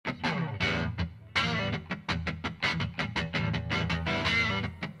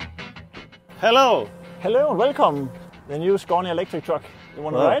Hello! Hello and welcome! The new Scania electric truck. You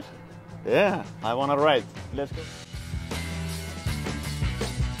want to ride? Yeah, I want to ride. Let's go.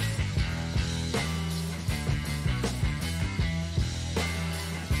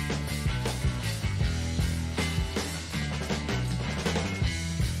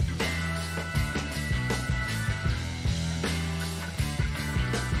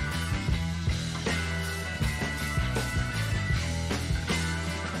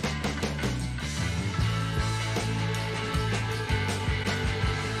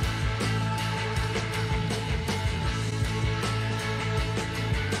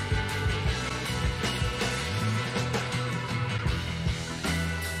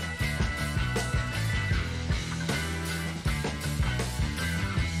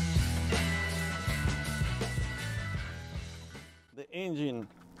 Engine.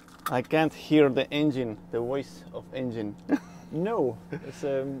 I can't hear the engine, the voice of engine. No,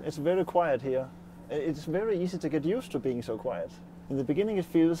 it's very quiet here. It's very easy to get used to being so quiet. In the beginning it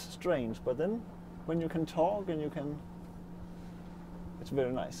feels strange, but then when you can talk and you can... it's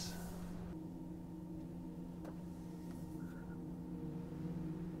very nice.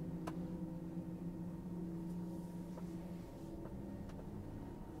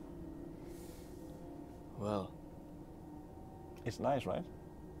 Well. It's nice, right?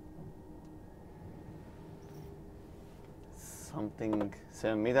 Something, see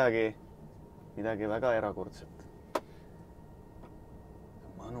on midagi väga erakordset.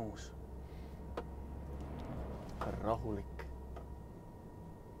 Mõnus. Rahulik.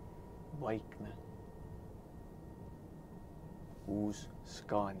 Vaikne. Uus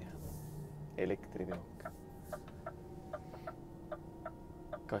Scania elektriveok.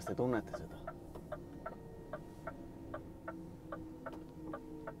 Kas te tunnete seda?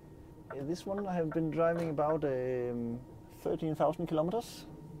 This one I have been driving about 13,000 kilometers,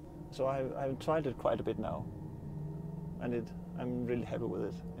 so I've tried it quite a bit now, and I'm really happy with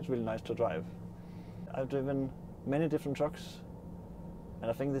it. It's really nice to drive. I've driven many different trucks, and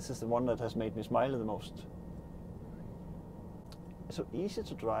I think this is the one that has made me smile the most. It's so easy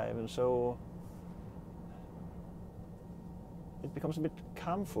to drive, and so it becomes a bit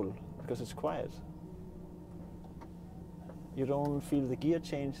calmful because it's quiet. You don't feel the gear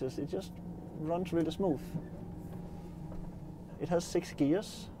changes, it just runs really smooth. It has 6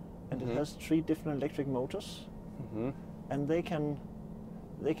 gears and it has 3 different electric motors, and they can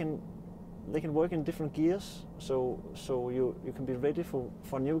work in different gears, so you can be ready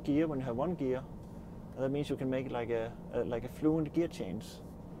for new gear when you have one gear, and that means you can make like a fluent gear change.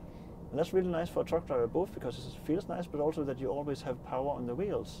 And that's really nice for a truck driver, both because it feels nice, but also that you always have power on the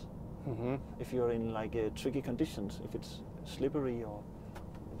wheels. If you're in like tricky conditions, if it's slippery, or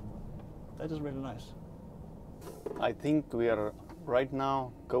that is really nice. I think we are right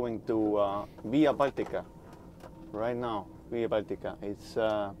now going to Via Baltica. Right now, Via Baltica. It's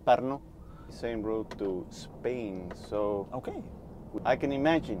Pärnu, same route to Spain. So okay, I can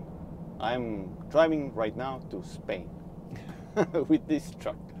imagine I'm driving right now to Spain with this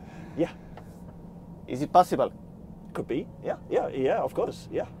truck. Yeah. Is it possible? Could be. Yeah, of course.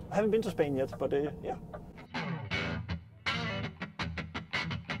 Yeah. I haven't been to Spain yet, but yeah.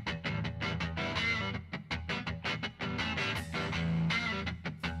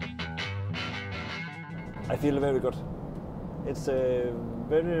 I feel very good. It's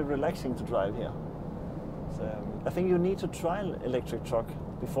very relaxing to drive here. I think you need to try an electric truck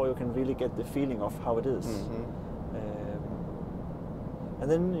before you can really get the feeling of how it is. And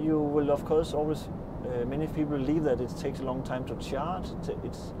then you will, of course, always, many people believe that it takes a long time to charge.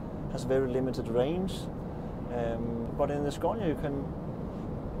 It has very limited range. But in the Scania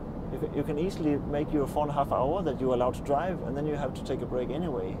you can easily make your 4.5 hours that you're allowed to drive, and then you have to take a break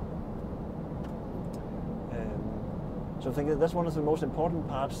anyway. So I think that's one of the most important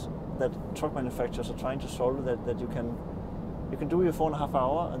parts that truck manufacturers are trying to solve, that you can do your 4.5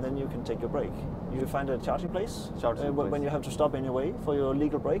 hours and then you can take your break. You find a charging place when you have to stop anyway for your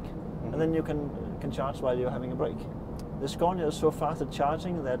legal break, and then you can charge while you're having a break. The Scania is so fast at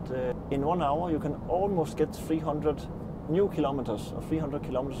charging that in 1 hour you can almost get 300 new kilometers or 300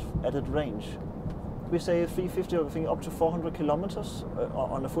 kilometers added range. We say 350 or I think up to 400 kilometers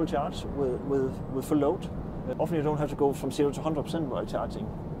on a full charge with full load. Often you don't have to go from 0 to 100% while charging.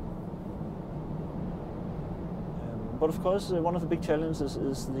 But of course, one of the big challenges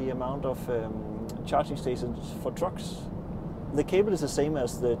is the amount of charging stations for trucks. The cable is the same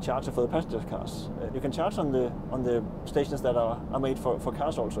as the charger for the passenger cars. You can charge on the stations that are made for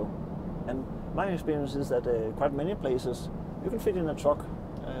cars also. And my experience is that quite many places you can fit in a truck.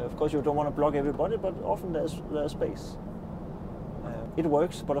 Of course, you don't want to block everybody, but often there's space. It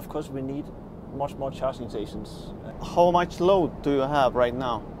works, but of course we need much more charging stations. How much load do you have right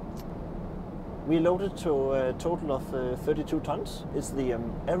now? We loaded to a total of 32 tons. It's the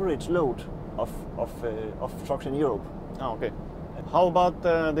average load of trucks in Europe. Oh, okay. How about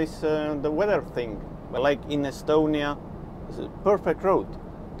the weather thing? Like in Estonia, it's a perfect road.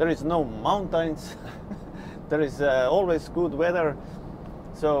 There is no mountains. There is always good weather.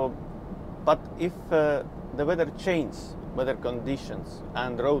 So, but if the weather changes, weather conditions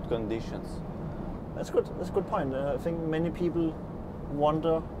and road conditions. That's good. That's a good point. I think many people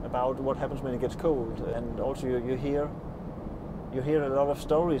wonder about what happens when it gets cold, and also you hear a lot of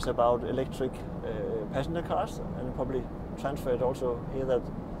stories about electric passenger cars, and probably transfer it also here that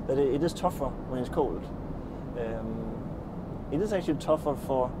it is tougher when it's cold. It is actually tougher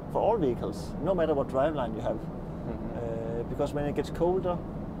for all vehicles, no matter what driveline you have, because when it gets colder,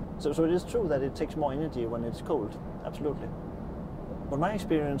 so it is true that it takes more energy when it's cold, absolutely. But my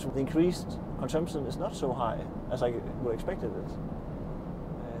experience with increased consumption is not so high as I would expect it.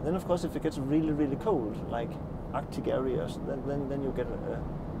 Then of course if it gets really, really cold, like Arctic areas, then you get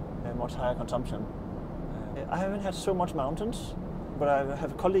a much higher consumption. I haven't had so much mountains, but I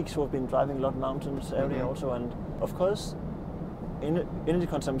have colleagues who have been driving a lot of mountains area also, and of course energy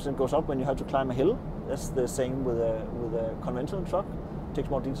consumption goes up when you have to climb a hill. That's the same with a conventional truck. It takes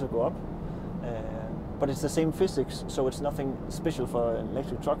more diesel to go up. But it's the same physics, so it's nothing special for an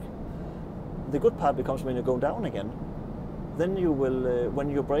electric truck. The good part becomes when you go down again. Then you will, when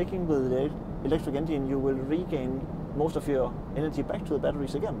you're braking with the electric engine, you will regain most of your energy back to the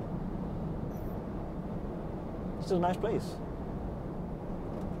batteries again. It's a nice place.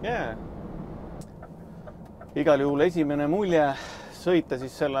 Yeah. Igal juhul esimene mulje sõita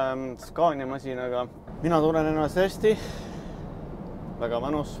siis selle Scania masinaga. Mina tunnen ennast hästi. Väga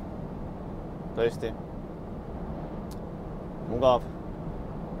mõnus. Tõesti. Mugav.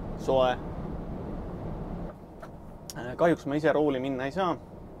 Soe. Kahjuks ma ise rooli minna ei saa.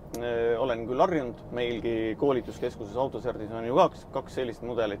 Olen küll harjunud. Meilgi koolituskeskuses Autosertis on ju kaks sellist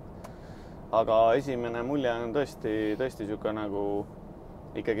mudelit. Aga esimene mulje on tõesti siuke nagu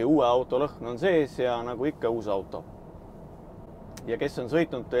ikkagi uue auto lõhn on sees ja nagu ikka uus auto. Ja kes on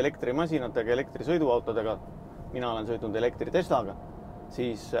sõitnud elektrimasinatega, elektrisõiduautodega, mina olen sõitnud elektri Teslaga,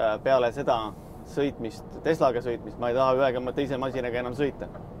 siis peale seda sõitmist, Teslaga sõitmist, ma ei taha ühega teise masinaga enam sõita.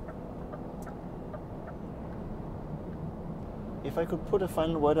 If I could put a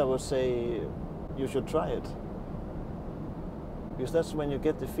final word, I would say you should try it. Because that's when you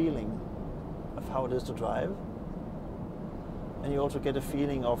get the feeling of how it is to drive. And you also get a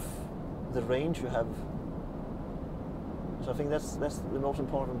feeling of the range you have. So I think that's the most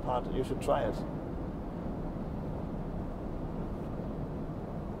important part. You should try it.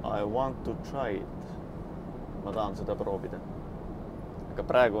 I want to try it. Ma tahan seda proovida. Aga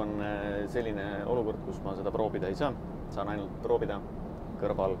praegu on selline olukord, kus ma seda proovida ei saa. Saan ainult proovida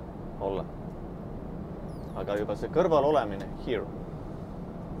kõrval olla. Aga juba see kõrval olemine, here,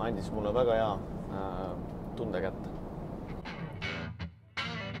 andis mulle väga hea tunde kätte.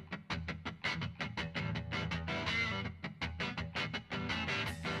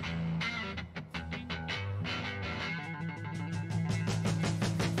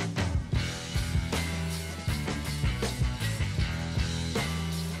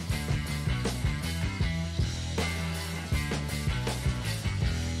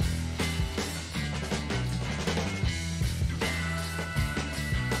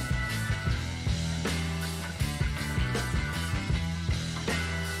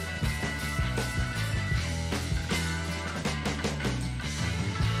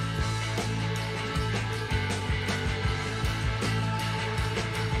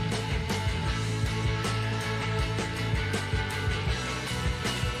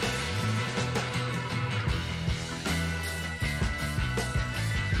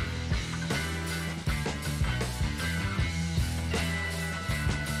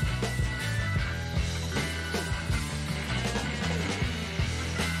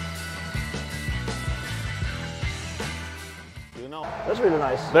 That's really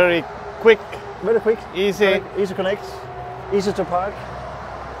nice. Very quick. Very quick. Easy. Easy to connect. Easy to park.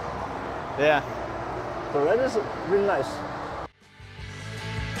 Yeah. So that is really nice.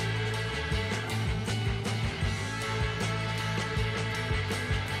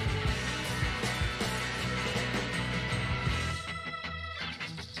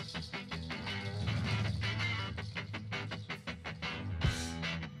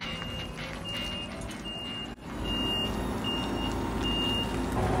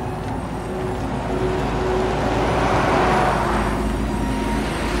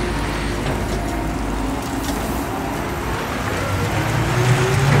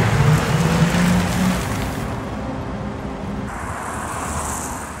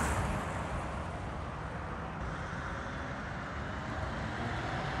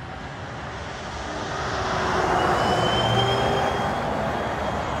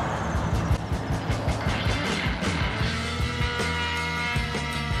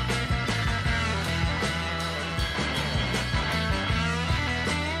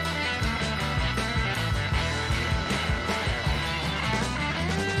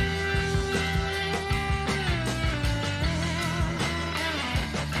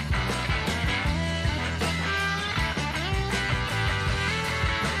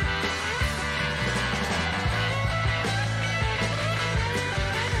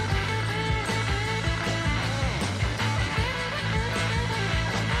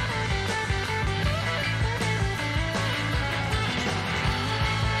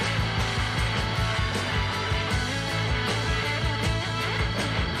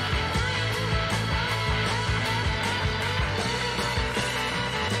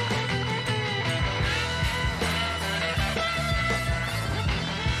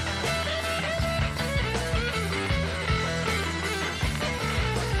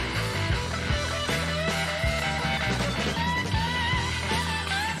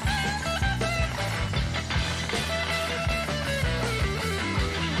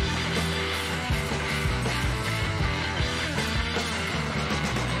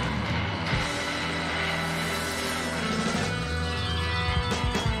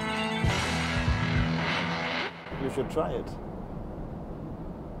 should try it.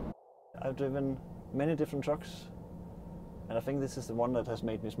 I've driven many different trucks, and I think this is the one that has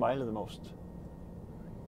made me smile the most.